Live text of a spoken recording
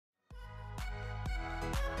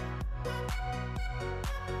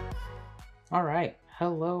All right,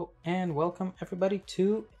 hello and welcome everybody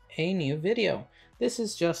to a new video. This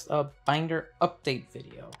is just a binder update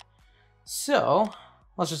video. So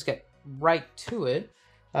let's just get right to it.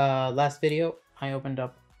 Last video, I opened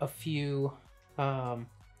up a few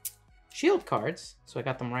shield cards. So I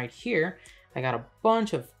got them right here. I got a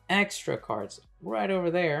bunch of extra cards right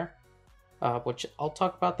over there, which I'll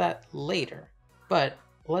talk about that later. But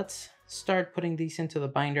let's start putting these into the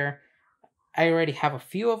binder. I already have a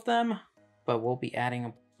few of them, but we'll be adding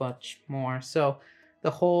a bunch more. So the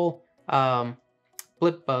whole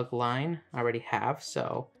blip bug line I already have,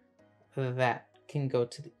 so that can go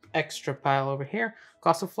to the extra pile over here.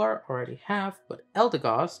 Gossifleur already have, but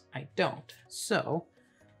Eldegoss I don't. So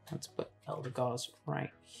let's put Eldegoss right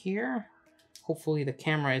here. Hopefully the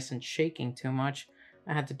camera isn't shaking too much.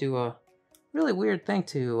 I had to do a really weird thing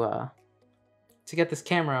to get this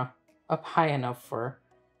camera up high enough for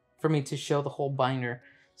me to show the whole binder.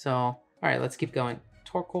 So, all right, let's keep going.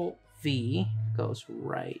 Torkoal V goes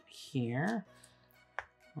right here.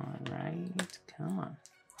 All right, come on.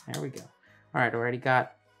 There we go. All right, already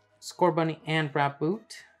got Scorbunny and Raboot.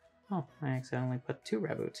 Oh, I accidentally put two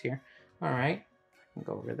Raboots here. All right, I can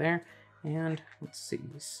go over there. And let's see,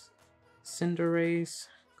 Cinderace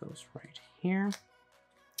goes right here.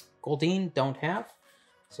 Goldeen, don't have.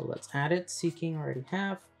 So let's add it. Seeking, already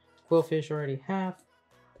have. Quillfish, already have.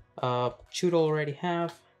 Choodle, already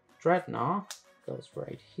have. Dreadnought goes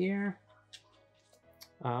right here.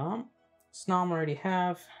 Snom, already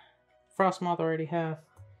have. Frostmoth, already have.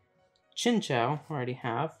 Chinchou, already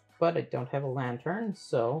have. But I don't have a lantern,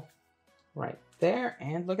 so right there.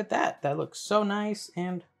 And look at that. That looks so nice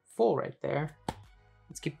and full right there.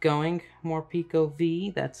 Let's keep going. More Pico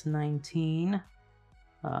V. That's 19.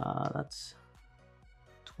 That's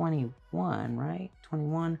 21, right?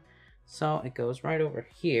 21. So it goes right over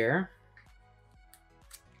here.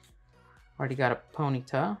 Already got a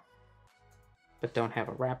Ponyta, but don't have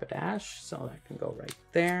a Rapidash, so that can go right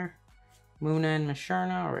there. Munna and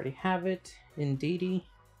Musharna already have it. Indeedee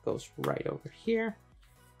goes right over here.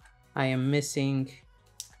 I am missing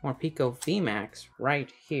more Pico VMAX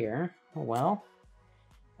right here. Oh well.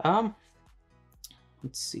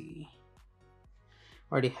 Let's see.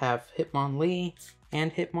 Already have Hitmonlee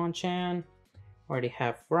and Hitmonchan. Already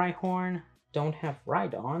have Rhyhorn. Don't have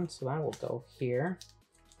Rhydon, so that will go here.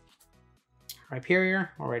 Rhyperior,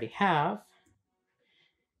 already have.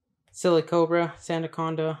 Silicobra,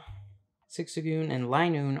 Sandaconda, Zigzagoon, and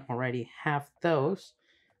Linoon already have those,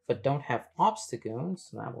 but don't have Obstagoon,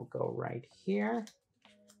 so that will go right here.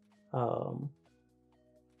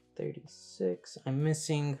 36. I'm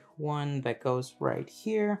missing one that goes right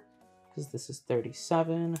here, because this is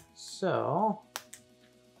 37. So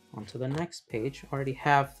on to the next page. Already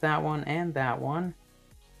have that one and that one.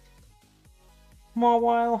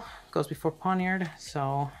 Mawile goes before Poniard,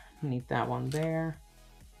 so need that one there.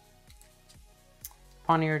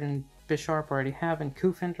 Poniard and Bisharp already have, and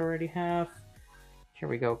Kufant already have. Here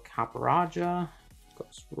we go. Caparaja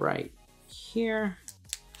goes right here.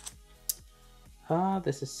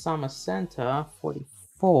 This is Samacenta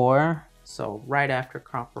 44, so right after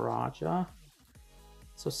Caparaja.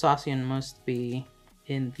 So Zacian must be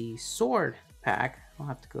in the sword pack. I'll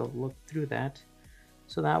have to go look through that.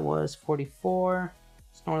 So that was 44.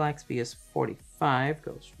 Snorlax V is 45.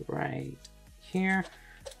 Goes right here.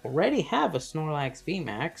 Already have a Snorlax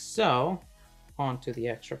VMAX, so on to the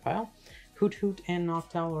extra pile. Hoot Hoot and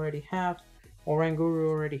Noctowl already have. Oranguru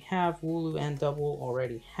already have. Wooloo and Double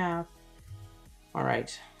already have.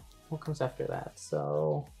 Alright, what comes after that?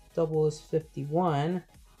 So Double is 51.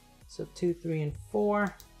 So 2, 3, and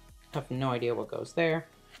 4. I have no idea what goes there.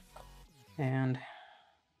 And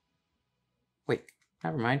wait,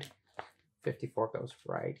 never mind. 54 goes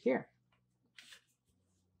right here,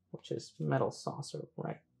 which is Metal Saucer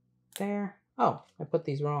right there. Oh, I put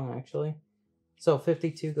these wrong actually. So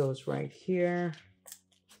 52 goes right here.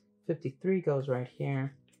 53 goes right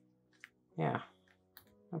here. Yeah,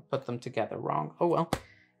 I put them together wrong. Oh well.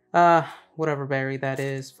 Whatever berry that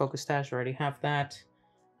is. Focus Dash, already have that.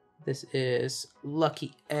 This is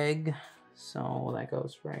Lucky Egg, so that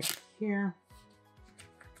goes right here.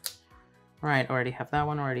 Alright, already have that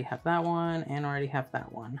one, already have that one, and already have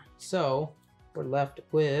that one. So we're left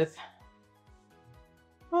with,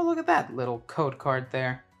 oh, look at that little code card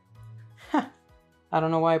there. I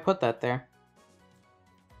don't know why I put that there.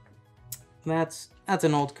 That's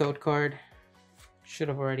an old code card. Should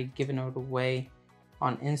have already given it away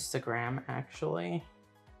on Instagram, actually.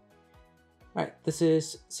 Alright, this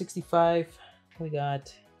is 65. We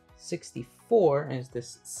got 64 is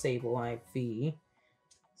this Sableye V.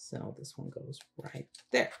 So this one goes right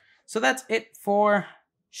there. So that's it for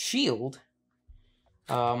Shield.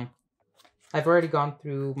 I've already gone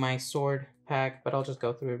through my sword pack, but I'll just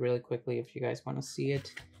go through it really quickly if you guys want to see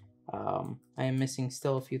it. I am missing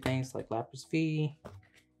still a few things like Lapis V.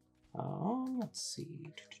 Let's see.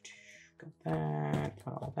 Got that,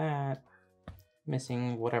 got all that.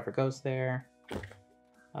 Missing whatever goes there.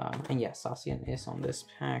 And yeah, Saucian is on this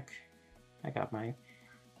pack. I got my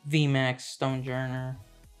VMAX Stonejourner,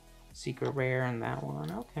 Secret Rare, and that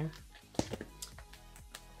one. Okay.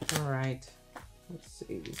 Alright. Let's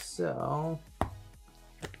see. So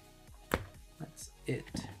that's it,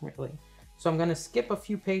 really. So I'm gonna skip a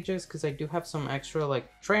few pages because I do have some extra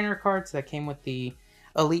like trainer cards that came with the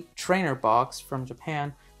Elite Trainer box from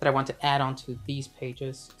Japan that I want to add onto these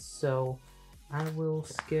pages. So I will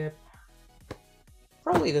skip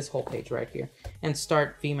probably this whole page right here and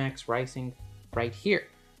start VMAX Rising right here.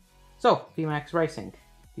 So VMAX Rising,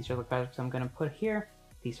 these are the cards I'm gonna put here.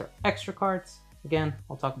 These are extra cards. Again,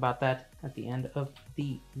 I'll talk about that at the end of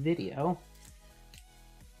the video.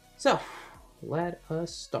 So let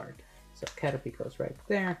us start. So Caterpie goes right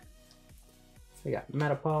there. We got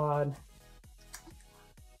Metapod.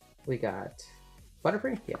 We got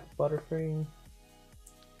Butterfree. Yeah, Butterfree.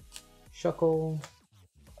 Shuckle.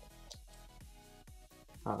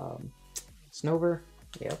 Snover.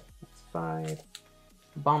 Yep, that's 5.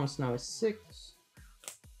 Bomb Snow is 6.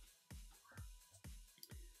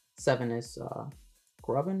 7 is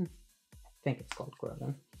Grubbin. I think it's called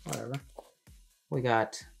Grubbin. Whatever. We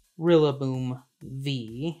got Rillaboom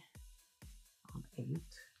V on 8.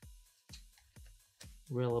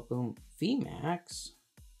 Rillaboom VMAX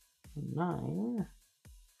on 9.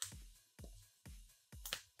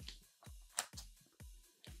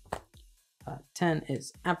 Uh, 10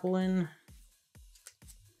 is Applin.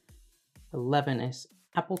 11 is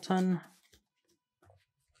Appleton.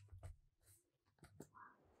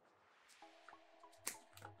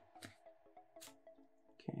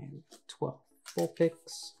 Okay, 12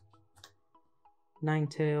 Vulpix.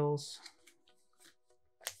 Ninetales.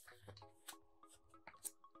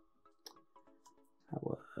 That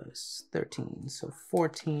was 13, so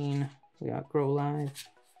 14. We got Grow Live.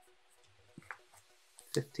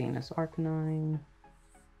 15 is Arcanine.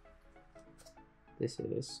 This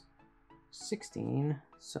is 16,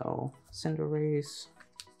 so Cinderace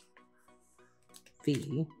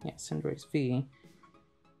V. Yeah, Cinderace V.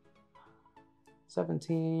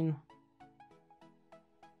 17.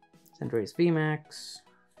 Cinderace VMAX.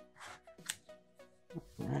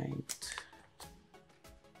 Right.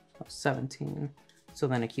 Oh, 17. So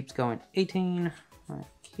then it keeps going. 18 right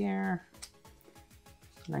here.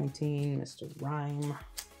 19, Mr. Rhyme.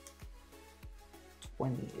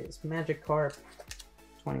 20 is Magikarp.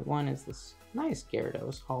 21 is this nice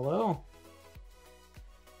Gyarados Hollow.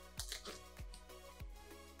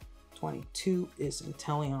 22 is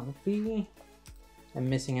Inteleon V. I'm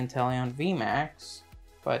missing Inteleon VMAX,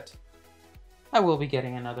 but I will be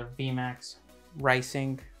getting another VMAX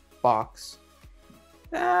Rising box.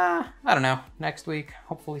 I don't know, next week,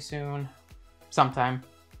 hopefully soon, sometime.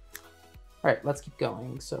 All right, let's keep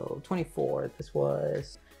going. So 24, this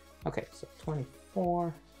was, okay, so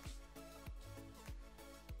 24.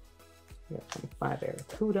 We got 25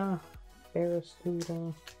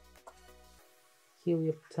 Barracuda,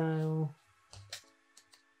 Helioptile,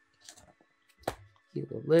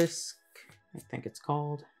 Heliolisk, I think it's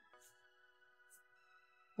called.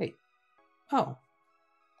 Wait, oh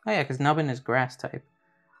yeah, because Nubbin is grass type,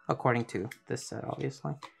 according to this set,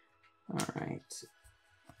 obviously. All right.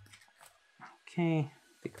 Okay,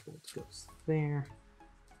 Big Bolt goes there.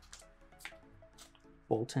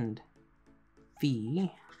 Bolton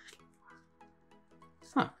V.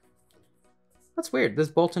 Huh. That's weird. This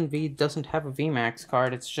Bolton V doesn't have a VMAX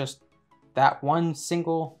card. It's just that one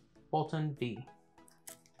single Bolton V.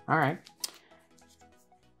 Alright.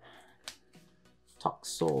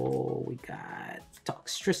 Toxel. We got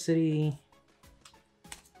Toxtricity.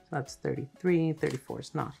 So that's 33. 34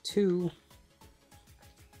 is not 2.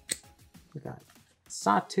 We got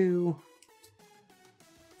Satu,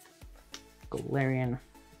 Galarian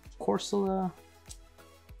Corsola.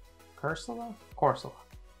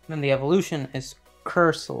 And then the evolution is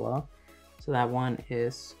Cursula. So that one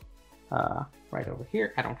is right over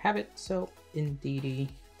here. I don't have it, so Indeedee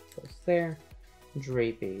goes there.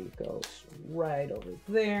 Drapey goes right over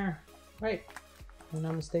there. Right, if I'm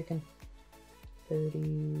not mistaken.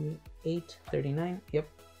 38, 39, yep.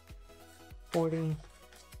 40.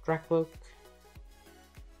 Dracloak.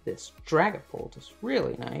 This Dragapult is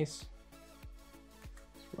really nice.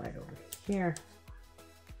 It's right over here.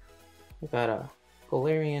 We got a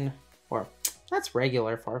Galarian, or that's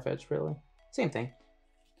regular Farfetch, really. Same thing.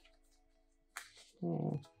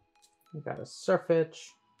 We got a Surfetch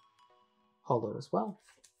holo as well.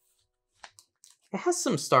 It has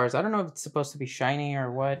some stars. I don't know if it's supposed to be shiny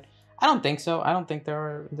or what. I don't think so. I don't think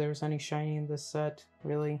there's any shiny in this set,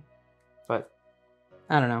 really. But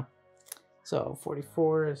I don't know. So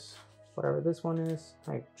 44 is whatever this one is.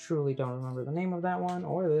 I truly don't remember the name of that one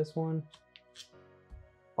or this one.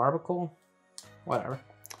 Barbacle? Whatever.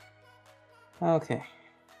 Okay.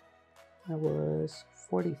 That was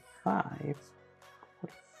 45.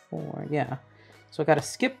 44, yeah. So I gotta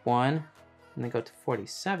skip one and then go to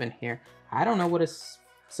 47 here. I don't know what is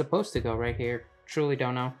supposed to go right here. Truly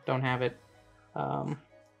don't know. Don't have it.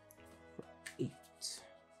 8.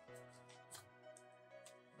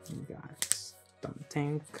 We got Stun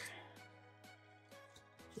Tank.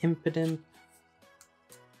 Impidimp.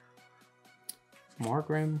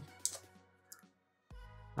 Morgrim.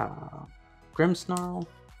 Grimmsnarl.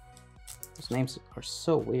 Those names are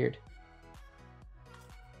so weird.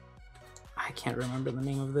 I can't remember the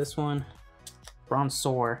name of this one.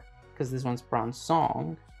 Bronzor, because this one's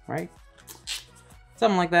Bronzong, right?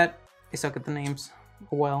 Something like that. I suck at the names.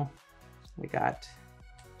 Well, we got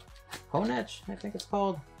Honedge, I think it's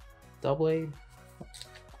called. Doublade,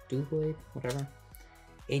 Doublade, whatever.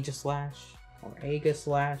 Aegislash or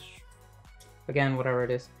Aegislash. Again, whatever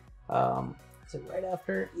it is. Is it right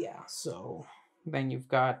after? Yeah. So then you've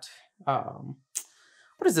got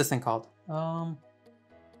what is this thing called?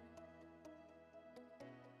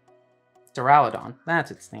 Duraludon. That's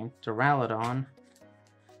its name. Duraludon.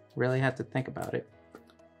 Really had to think about it.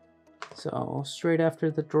 So straight after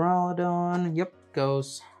the Duraludon, yep,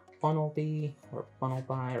 goes Funnelby or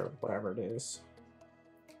Funnelby or whatever it is.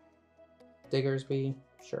 Diggersby,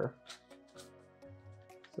 sure.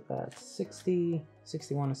 So that's 60.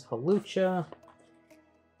 61 is Halucha.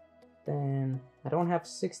 Then I don't have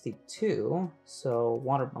 62, so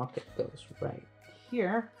Water Bucket goes right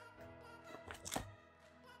here.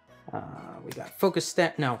 We got Focus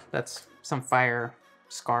Stat. No, that's some fire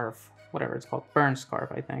scarf, whatever it's called. Burn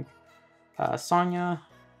scarf, I think. Sonya.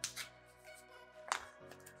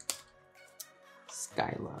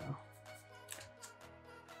 Skyla.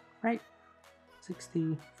 Right?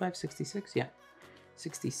 65, 66, yeah.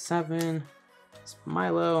 67 is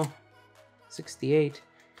Milo. 68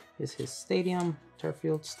 is his stadium,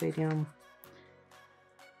 Turffield Stadium.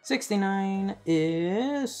 69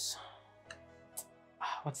 is...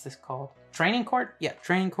 what's this called? Training Court? Yeah,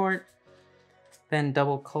 Training Court. Then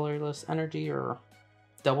Double Colorless Energy, or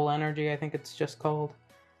Double Energy, I think it's just called.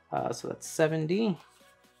 So that's 70.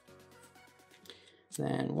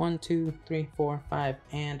 Then 1, 2, 3, 4, 5,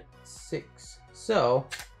 and 6. So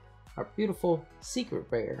our beautiful secret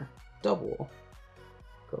rare double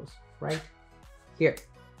goes right here.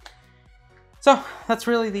 So that's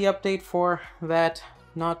really the update for that.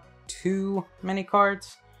 Not too many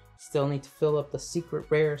cards. Still need to fill up the secret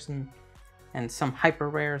rares and some hyper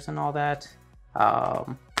rares and all that.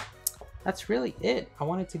 That's really it. I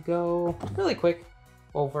wanted to go really quick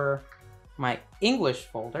over my English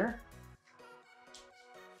folder.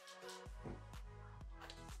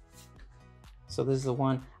 So this is the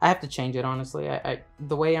one. I have to change it, honestly.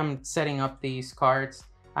 The way I'm setting up these cards,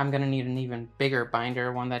 I'm gonna need an even bigger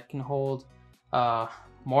binder, one that can hold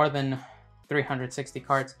more than 360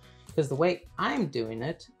 cards. Because the way I'm doing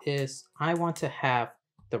it is I want to have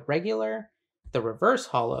the regular, the reverse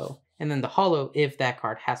holo, and then the holo if that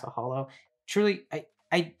card has a holo. Truly,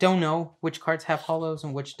 I don't know which cards have holos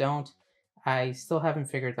and which don't. I still haven't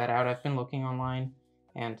figured that out. I've been looking online,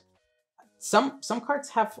 and some cards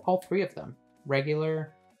have all three of them.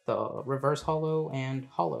 Regular, the reverse holo, and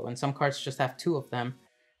holo. And some cards just have two of them.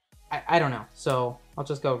 I don't know. So I'll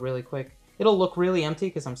just go really quick. It'll look really empty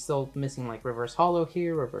because I'm still missing like reverse holo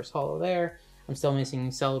here, reverse holo there. I'm still missing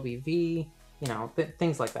Celebi V, you know,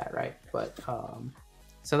 things like that, right? But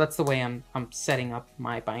so that's the way I'm setting up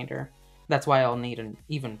my binder. That's why I'll need an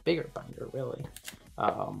even bigger binder, really.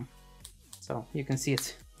 So you can see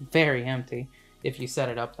it's very empty if you set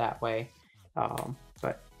it up that way.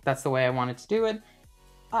 But that's the way I wanted to do it.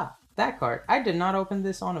 Ah, that card. I did not open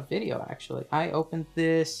this on a video, actually. I opened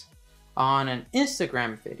this on an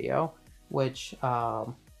Instagram video, which I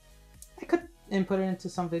could input it into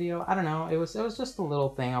some video. I don't know. It was just a little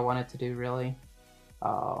thing I wanted to do, really.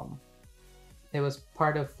 It was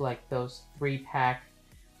part of like those 3-pack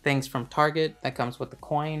things from Target that comes with the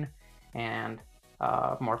coin and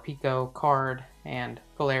Morpeko card and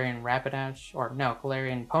Galarian Rapidash, or no,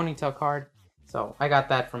 Galarian Ponytail card. So I got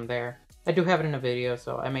that from there. I do have it in a video,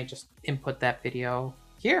 so I may just input that video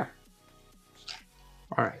here.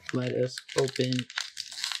 All right, let us open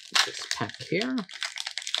this pack here.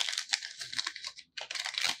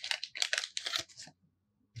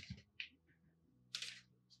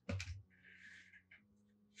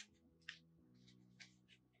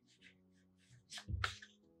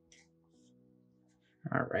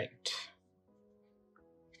 All right.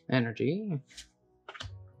 Energy.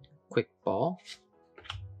 Quick Ball.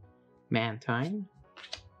 Mantine.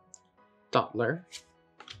 Dottler.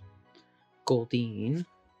 Goldeen.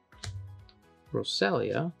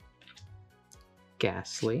 Roselia.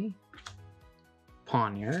 Ghastly.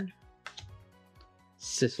 Poniard.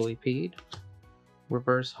 Sizzlipede.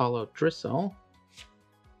 Reverse Hollow Drizzle.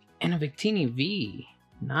 And a Victini V.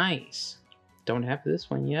 Nice. Don't have this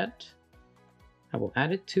one yet. I will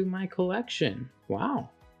add it to my collection. Wow.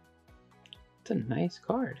 It's a nice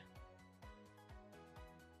card.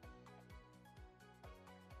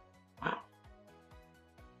 Wow.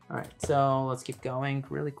 Alright, so let's keep going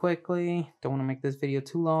really quickly. Don't want to make this video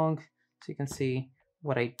too long, so you can see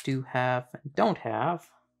what I do have and don't have.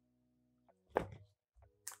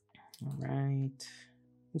 Alright.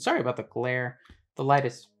 I'm sorry about the glare. The light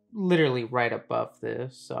is literally right above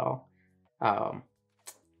this, so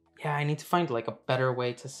yeah, I need to find like a better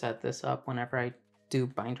way to set this up whenever I do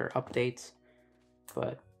binder updates.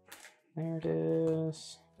 But there it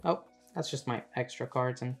is. Oh, that's just my extra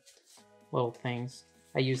cards and little things.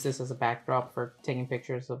 I use this as a backdrop for taking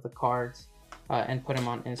pictures of the cards and put them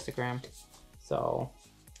on Instagram. So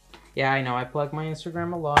yeah, I know I plug my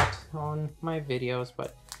Instagram a lot on my videos,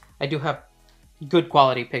 but I do have good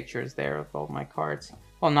quality pictures there of all my cards.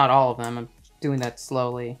 Well, not all of them. I'm doing that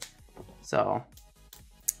slowly. So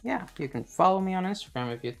yeah, you can follow me on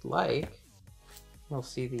Instagram if you'd like. You'll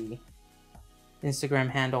see the Instagram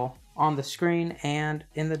handle on the screen, and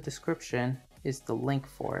in the description is the link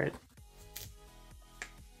for it.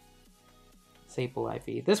 Sable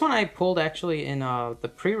IV. This one I pulled actually in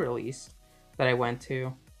the pre-release that I went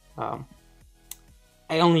to. I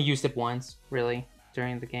only used it once, really,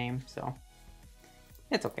 during the game, so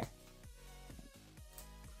it's okay.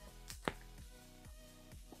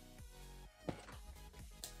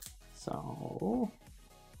 So,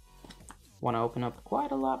 want to open up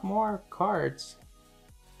quite a lot more cards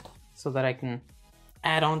so that I can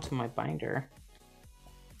add on to my binder.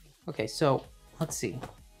 Okay, so let's see.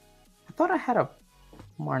 I thought I had a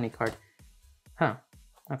Marnie card. Huh.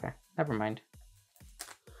 Okay, never mind.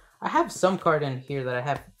 I have some card in here that I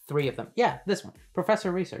have 3 of them. Yeah, this one,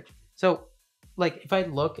 Professor Research. So, like, if I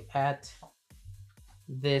look at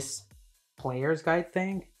this player's guide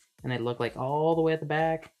thing, and I look like all the way at the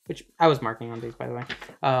back, which I was marking on these, by the way.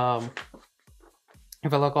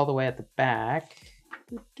 If I look all the way at the back,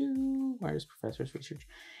 where's Professor's Research?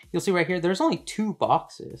 You'll see right here, there's only 2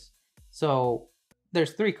 boxes. So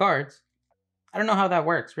there's 3 cards. I don't know how that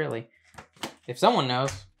works, really. If someone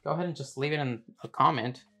knows, go ahead and just leave it in a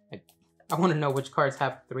comment. I want to know which cards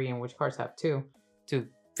have 3 and which cards have 2 to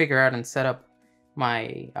figure out and set up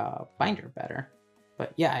my binder better.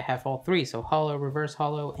 But yeah, I have all 3, so hollow, reverse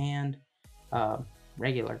hollow, and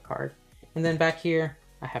regular card. And then back here,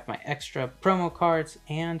 I have my extra promo cards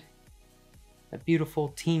and a beautiful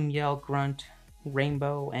Team Yell, Grunt,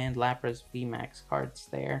 Rainbow, and Lapras VMAX cards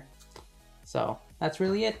there. So that's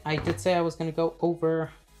really it. I did say I was going to go over...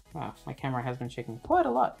 Wow, my camera has been shaking quite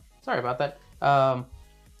a lot. Sorry about that.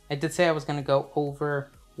 I did say I was going to go over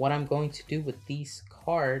what I'm going to do with these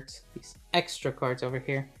cards, these extra cards over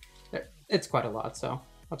here. It's quite a lot, so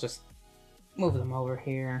I'll just move them over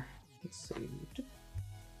here. Let's see.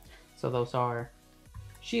 So those are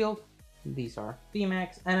Shield, these are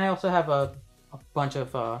VMAX, and I also have a bunch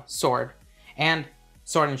of Sword and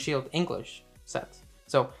Sword and Shield English sets.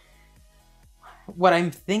 So what I'm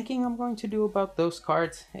thinking I'm going to do about those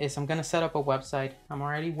cards is I'm going to set up a website. I'm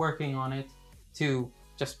already working on it to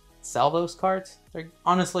just sell those cards. They're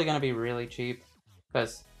honestly going to be really cheap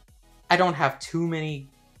because I don't have too many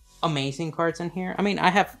amazing cards in here. I mean, I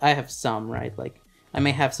have some, right? Like I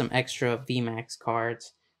may have some extra VMAX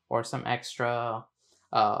cards or some extra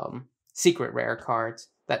secret rare cards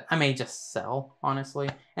that I may just sell, honestly.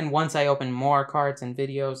 And once I open more cards and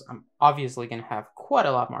videos, I'm obviously going to have quite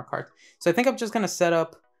a lot more cards. So I think I'm just going to set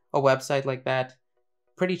up a website like that.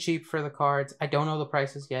 Pretty cheap for the cards. I don't know the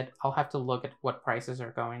prices yet. I'll have to look at what prices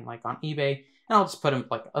are going like on eBay. And I'll just put them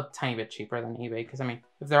like a tiny bit cheaper than eBay. Because I mean,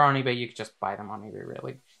 if they're on eBay, you could just buy them on eBay,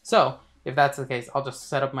 really. So if that's the case, I'll just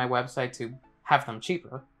set up my website to have them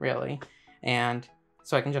cheaper, really. And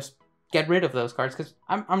so I can just get rid of those cards because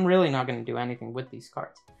I'm really not going to do anything with these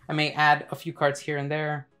cards. I may add a few cards here and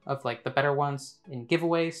there of like the better ones in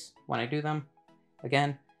giveaways when I do them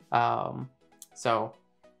again. So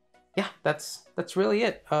yeah, that's really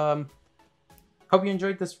it. Hope you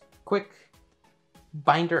enjoyed this quick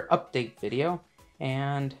binder update video,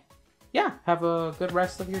 and yeah, have a good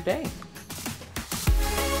rest of your day.